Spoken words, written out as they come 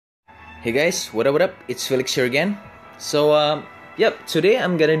Hey guys, what up? It's Felix here again. Today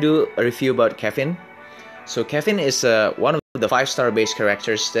I'm gonna do a review about Kevin. So Kevin is one of the 5-star base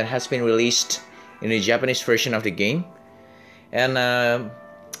characters that has been released in the Japanese version of the game. And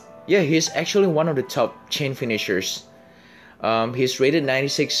he's actually one of the top chain finishers. He's rated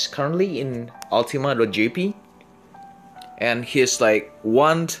 96 currently in Ultima.jp. And he's like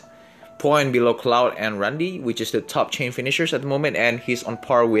 1 point below Cloud and Randy, which is the top chain finishers at the moment. And he's on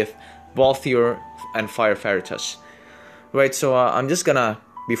par with Balthier and Fire Veritas. Right, so I'm just gonna,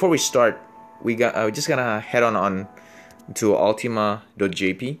 before we start, we're just gonna head on to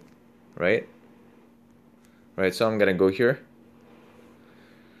Ultima.jp, right? Right, so I'm gonna go here.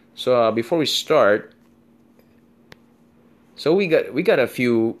 So before we start, so we got a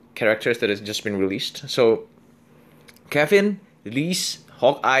few characters that has just been released. So Kevin, Lise,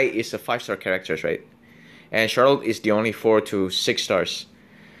 Hawkeye is a 5-star characters, right? And Charlotte is the only 4 to 6 stars.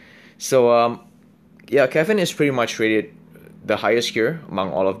 So Kevin is pretty much rated the highest here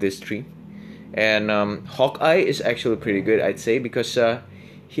among all of these 3. And Hawkeye is actually pretty good, I'd say, because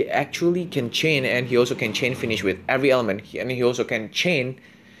he actually can chain, and he also can chain finish with every element. And he also can chain,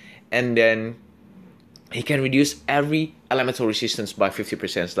 and then he can reduce every elemental resistance by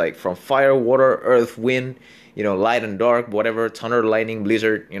 50%, like from fire, water, earth, wind, light and dark, whatever, thunder, lightning,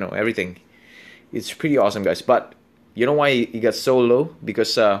 blizzard, everything. It's pretty awesome, guys. But you know why he got so low?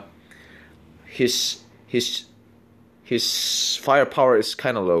 Because his firepower is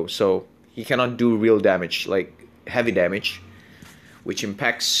kind of low, so he cannot do real damage, like heavy damage, which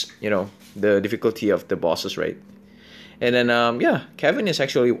impacts the difficulty of the bosses, right? And then Kevin is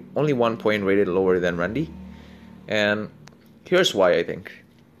actually only 1 point rated lower than Randy, and here's why. I think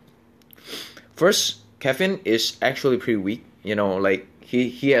first, Kevin is actually pretty weak. Like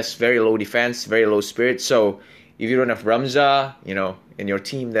he has very low defense, very low spirit. So if you don't have Ramza, in your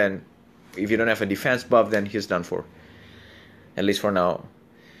team, then if you don't have a defense buff, then he's done for. At least for now.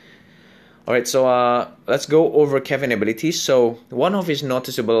 Alright, so let's go over Kevin abilities. So one of his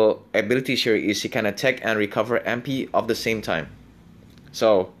noticeable abilities here is he can attack and recover MP at the same time.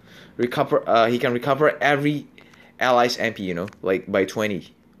 So he can recover every ally's MP, like by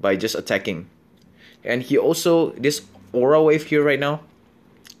 20 by just attacking. And he also, this aura wave here right now,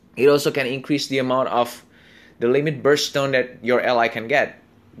 it also can increase the amount of the limit burst stone that your ally can get.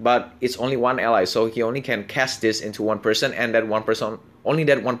 But it's only one ally, so he only can cast this into one person, and only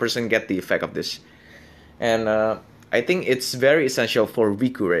that one person get the effect of this. And I think it's very essential for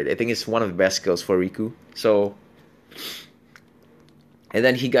Riku, right? I think it's one of the best skills for Riku. So, and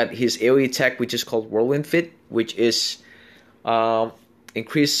then he got his AoE attack, which is called Whirlwind Fit, which is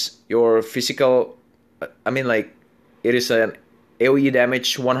increase your physical. It is an AoE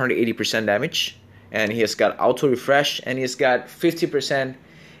damage, 180% damage, and he has got auto refresh, and he's got 50%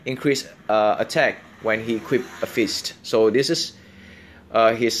 increase attack when he equip a fist. So this is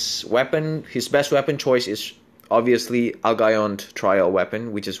his weapon. His best weapon choice is obviously Algaion Trial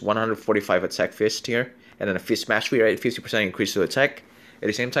weapon, which is 145 attack fist here, and then a fist mastery, right? 50% increase to attack at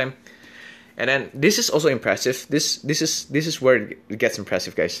the same time. And then this is also impressive. This is where it gets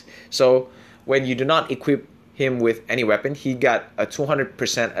impressive, guys. So when you do not equip him with any weapon, he got a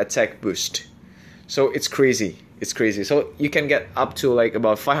 200% attack boost. So it's crazy. It's crazy. So you can get up to like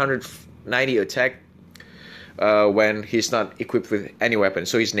about 590 attack when he's not equipped with any weapon.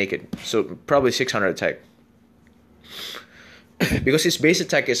 So he's naked. So probably 600 attack. Because his base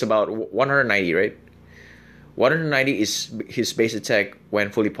attack is about 190, right? 190 is his base attack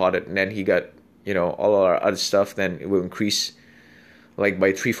when fully potted. And then he got, all our other stuff. Then it will increase like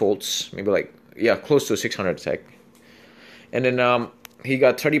by 3 folds. Maybe close to 600 attack. And then he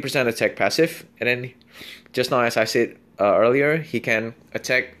got 30% attack passive, and then just now, as I said earlier, he can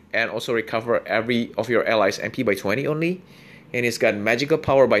attack and also recover every of your allies' MP by 20 only, and he's got magical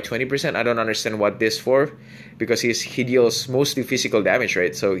power by 20%. I don't understand what this for, because he deals mostly physical damage,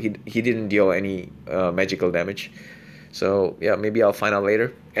 right? So he didn't deal any magical damage. So yeah, maybe I'll find out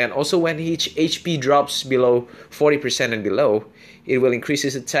later. And also when each HP drops below 40% and below, it will increase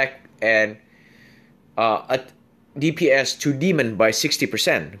his attack and DPS to demon by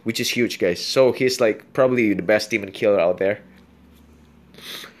 60%, which is huge, guys. So he's like probably the best demon killer out there.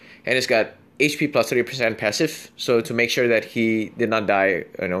 And he's got HP plus 30% passive, so to make sure that he did not die,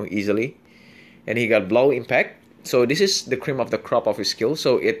 easily. And he got blow impact. So this is the cream of the crop of his skill.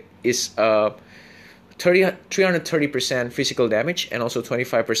 So it is 330% physical damage and also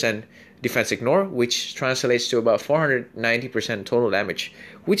 25% defense ignore, which translates to about 490% total damage,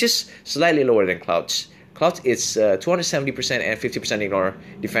 which is slightly lower than Cloud's. Cloud is 270% and 50% ignore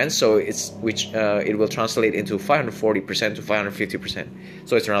defense, so it will translate into 540% to 550%.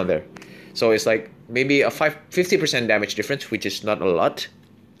 So it's around there. So it's like maybe a 50% damage difference, which is not a lot.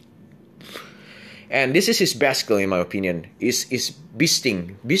 And this is his best skill in my opinion, is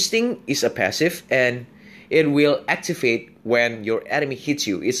beasting. Beasting is a passive and it will activate when your enemy hits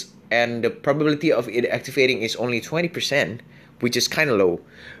you. And the probability of it activating is only 20%, which is kind of low.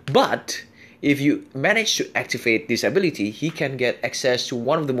 But if you manage to activate this ability, he can get access to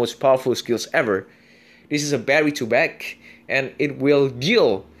one of the most powerful skills ever. This is a berry to back, and it will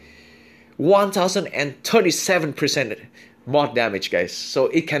deal 1037% mod damage, guys. So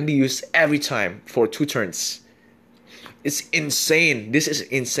it can be used every time for 2 turns. It's insane. This is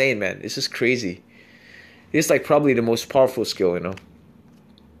insane, man. This is crazy. It's like probably the most powerful skill, you know.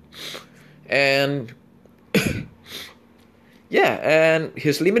 And yeah, and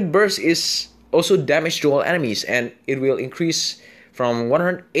his limit burst is also damage to all enemies, and it will increase from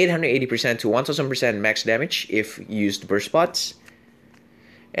 880% to 1000% max damage if you use the burst spots.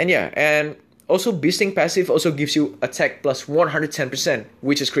 And yeah, and also beasting passive also gives you attack plus 110%,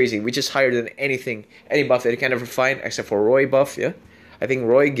 which is crazy, which is higher than any buff that you can ever find except for Roy buff. Yeah, I think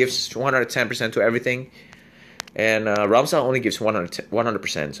Roy gives 110% to everything, and Ramsa only gives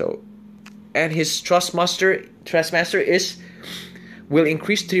 100%. So, and his Thrustmaster will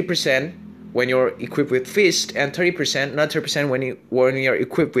increase 3% when you're equipped with Fist, and 30%, not 30% when you're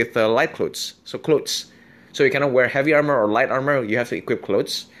equipped with light clothes. So clothes. So you cannot wear heavy armor or light armor. You have to equip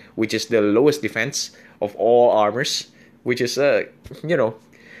clothes, which is the lowest defense of all armors, which is you know,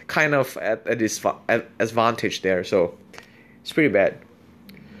 kind of at a disadvantage there. So it's pretty bad.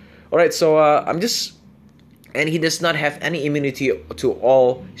 All right, so and he does not have any immunity to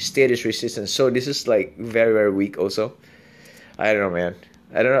all status resistance. So this is like very, very weak also. I don't know, man.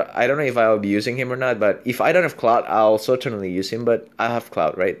 I don't know if I'll be using him or not, but if I don't have Cloud, I'll certainly use him, but I have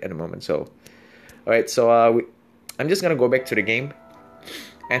Cloud right at the moment. So alright, so I'm just gonna go back to the game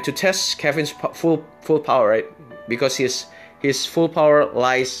and to test Kevin's full power, right? Because his full power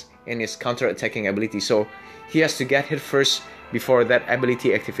lies in his counter-attacking ability, so he has to get hit first before that ability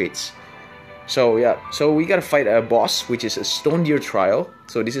activates. So yeah, so we gotta fight a boss, which is a Stone Deer Trial.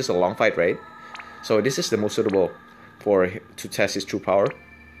 So this is a long fight, right? So this is the most suitable to test his true power.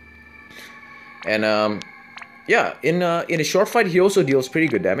 And yeah, in a short fight he also deals pretty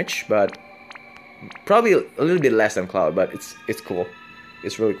good damage, but probably a little bit less than Cloud, but it's cool.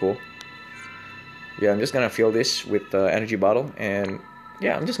 It's really cool. Yeah, I'm just gonna fill this with the energy bottle, and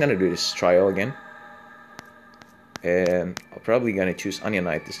yeah, I'm just gonna do this trial again. And I'm probably gonna choose Onion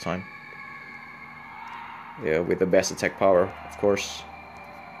Knight this time. Yeah, with the best attack power, of course.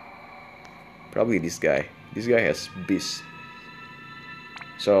 Probably this guy. This guy has beast.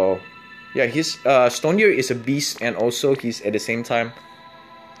 So yeah, his Stone Deer is a beast, and also he's at the same time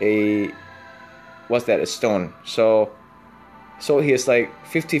a stone. So he is like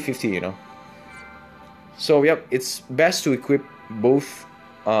 50-50, you know. So yep, it's best to equip both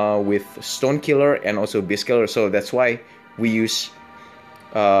with Stone Killer and also Beast Killer. So that's why we use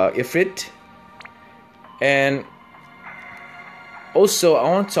Ifrit. And also I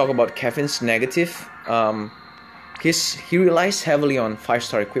want to talk about Kevin's negative. He relies heavily on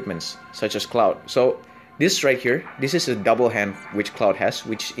 5-star equipments such as Cloud. So this right here, this is a double hand which Cloud has,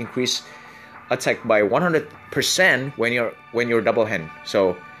 which increase attack by 100% when you're double hand.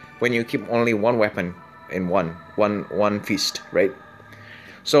 So when you keep only one weapon in one fist, right?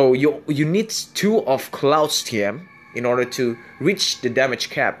 So you need 2 of Cloud's TM in order to reach the damage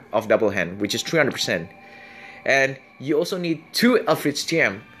cap of double hand, which is 300%. And you also need 2 Alfred's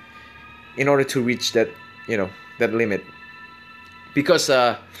TM in order to reach that, you know, that limit. Because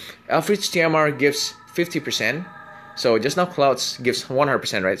Alfred's TMR gives 50%. So just now Cloud's gives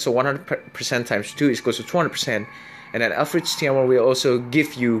 100%, right? So 100% times 2 is equals to 200%. And then Alfred's TMR will also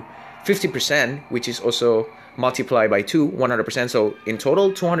give you 50%, which is also multiplied by 2, 100%. So in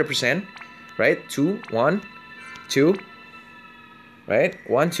total, 200%, right? 2, 1, 2, right?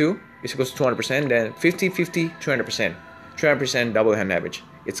 1, 2 is equals to 200%. Then 50, 50, 300%. 300% double hand damage.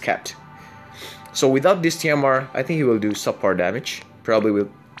 It's capped. So without this TMR, I think he will do subpar damage. Probably with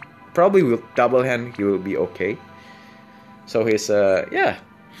double hand, he will be okay. So he's yeah.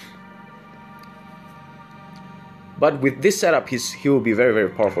 But with this setup, he will be very, very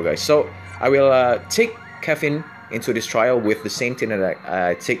powerful, guys. So I will take Kevin into this trial with the same thing that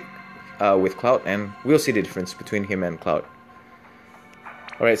I take with Cloud, and we'll see the difference between him and Cloud.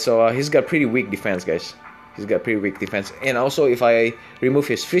 Alright, so he's got pretty weak defense, guys. He's got pretty weak defense. And also, if I remove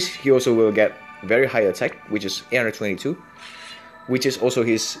his fist, he also will get very high attack, which is 822, which is also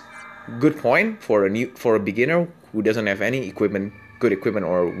his good point for a beginner who doesn't have any equipment, good equipment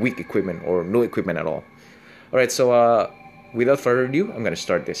or weak equipment or no equipment at all. Alright, so without further ado, I'm gonna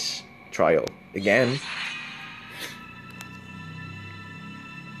start this. trial again.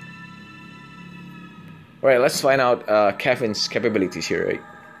 Alright, let's find out Kevin's capabilities here, right?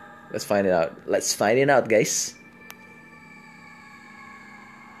 Let's find it out. Let's find it out, guys.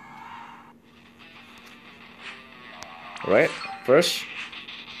 Alright, first,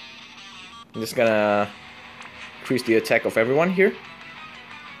 I'm just gonna increase the attack of everyone here.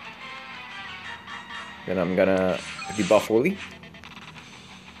 Then I'm gonna debuff Wooly.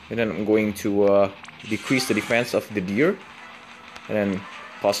 And then I'm going to decrease the defense of the deer. And then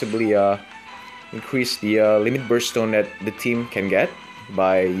possibly increase the limit burst stone that the team can get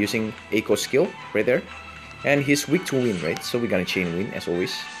by using Eiko's skill right there. And he's weak to wind, right? So we're gonna chain wind as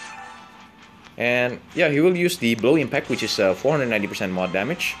always. And yeah, he will use the blow impact, which is 490% mod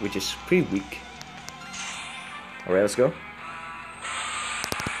damage, which is pretty weak. Alright, let's go.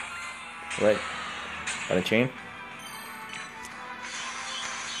 Alright, gonna chain.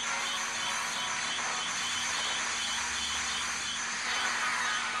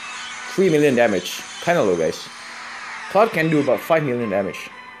 $3 million damage, kinda low, guys. Cloud can do about 5 million damage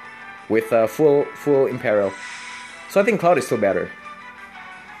with full Imperial. So I think Cloud is still better.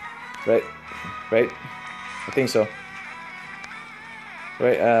 Right? I think so.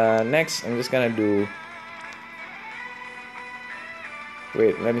 Right, next I'm just gonna do...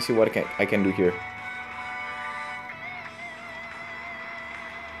 Wait, let me see what I can do here.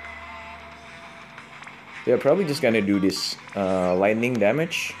 Yeah, probably just gonna do this lightning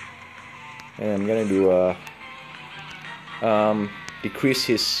damage. And I'm gonna do decrease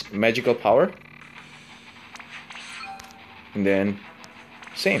his magical power. And then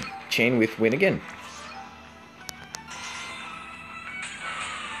same, chain with wind again.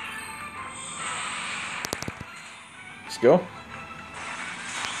 Let's go.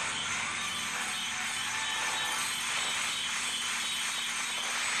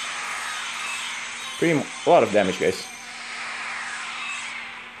 A lot of damage, guys.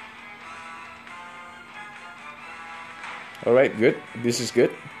 Alright, good. This is good.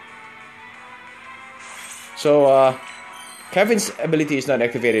 So, Kevin's ability is not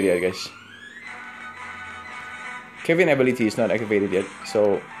activated yet, guys. Kevin's ability is not activated yet,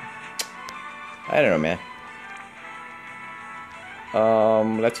 so... I don't know, man.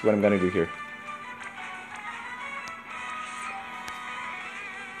 Let's see what I'm gonna do here.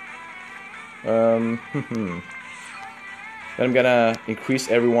 Then I'm gonna increase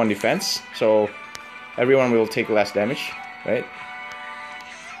everyone defense, so everyone will take less damage, right?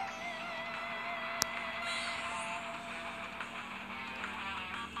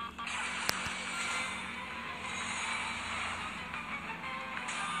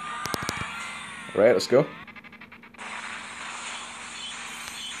 Alright, let's go.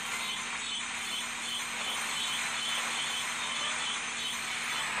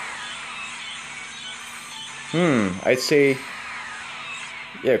 I'd say,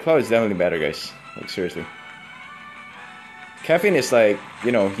 yeah, Cloud is definitely better, guys. Like, seriously. Kevin is like,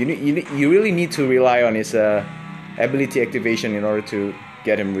 you know, you really need to rely on his ability activation in order to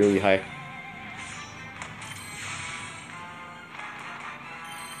get him really high.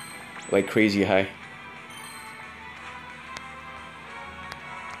 Like crazy high.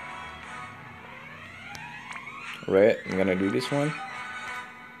 Right, I'm gonna do this one.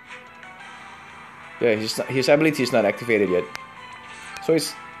 Yeah, his ability is not activated yet. So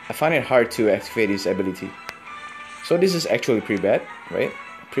I find it hard to activate his ability. So this is actually pretty bad, right?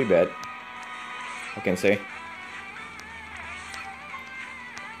 Pretty bad, I can say.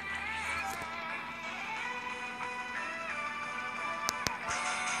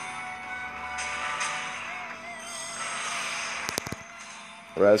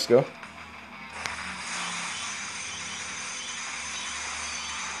 Alright, let's go.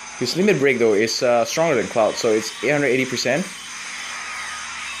 His limit break though is stronger than Cloud, so it's 880%.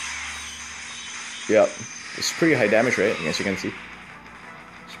 Yeah, it's pretty high damage, right? As you can see,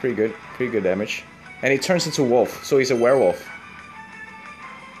 it's pretty good damage. And he turns into wolf, so he's a werewolf.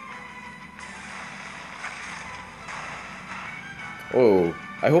 Oh,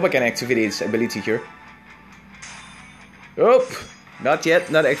 I hope I can activate his ability here. Oh, not yet,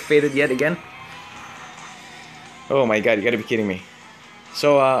 not activated yet again. Oh my god, you gotta be kidding me.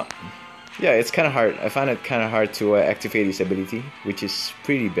 So, yeah, it's kind of hard. I find it kind of hard to activate his ability, which is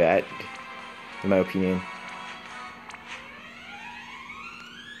pretty bad, in my opinion.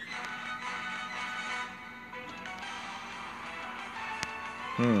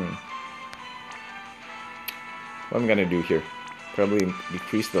 What I'm gonna do here? Probably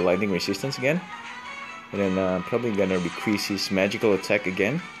decrease the lightning resistance again. And then probably gonna decrease his magical attack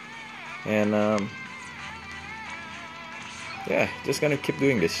again. And yeah, just gonna keep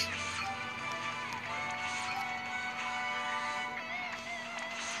doing this.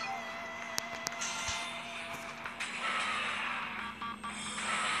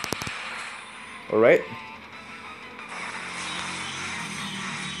 Alright.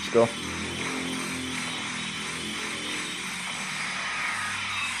 Let's go.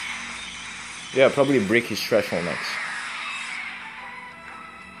 Yeah, probably break his threshold next.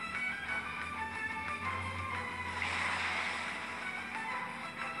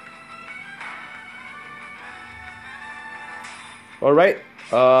 Alright,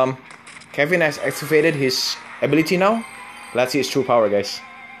 Kevin has activated his ability now. Let's see his true power, guys.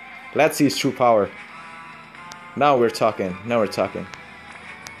 Let's see his true power. Now we're talking. Now we're talking.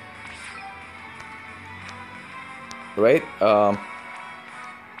 Right,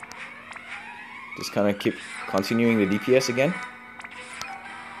 just kind of keep continuing the DPS again.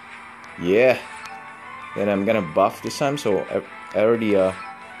 Yeah. Then I'm gonna buff this time, so I already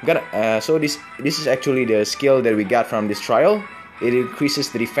so this is actually the skill that we got from this trial. It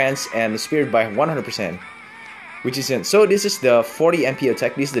increases the defense and the spirit by 100%, which is in. So this is the 40 MP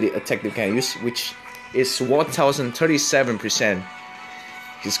attack. This is the attack that we can use, which is 1037%.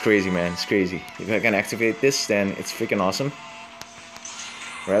 It's crazy, man. It's crazy. If I can activate this, then it's freaking awesome.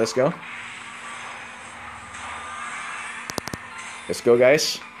 Alright, let's go. Let's go,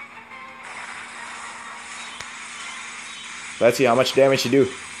 guys. Let's see how much damage you do.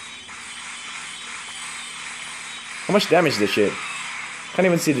 How much damage is this shit? Can't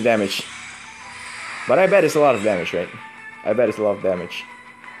even see the damage. But I bet it's a lot of damage, right? I bet it's a lot of damage.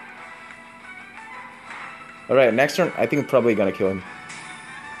 Alright, next turn, I think I'm probably gonna kill him.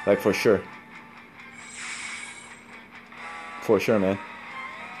 Like, for sure. For sure, man.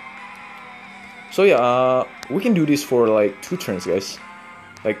 So yeah, we can do this for like 2 turns, guys.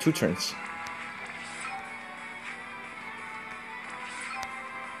 Like 2 turns.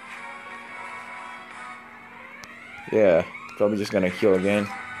 Yeah, probably just gonna heal again.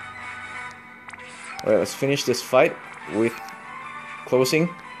 Alright, let's finish this fight with closing.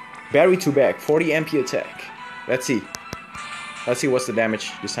 Berry to back, 40 MP attack. Let's see. Let's see what's the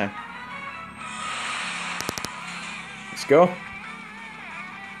damage this time. Let's go.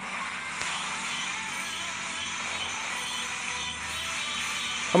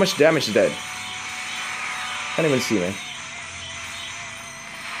 How much damage is that? Can't even see, man.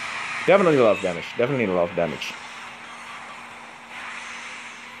 Definitely a lot of damage. Definitely a lot of damage.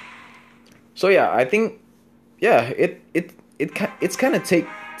 So yeah, I think, yeah, it's kind of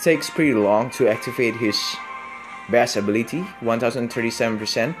takes pretty long to activate his best ability,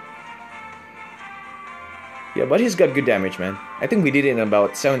 1037%. Yeah, but he's got good damage, man. I think we did it in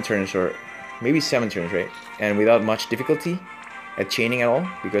about 7 turns, or maybe 7 turns, right? And without much difficulty at chaining at all,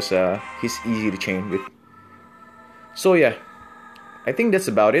 because he's easy to chain with. So yeah, I think that's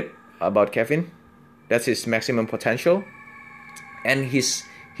about it about Kevin. That's his maximum potential, and his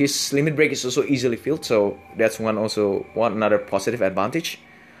limit break is also easily filled, so that's another positive advantage.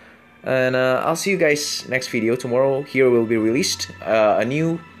 And I'll see you guys next video. Tomorrow here will be released a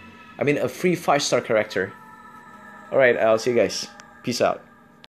free 5-star character. Alright, I'll see you guys. Peace out.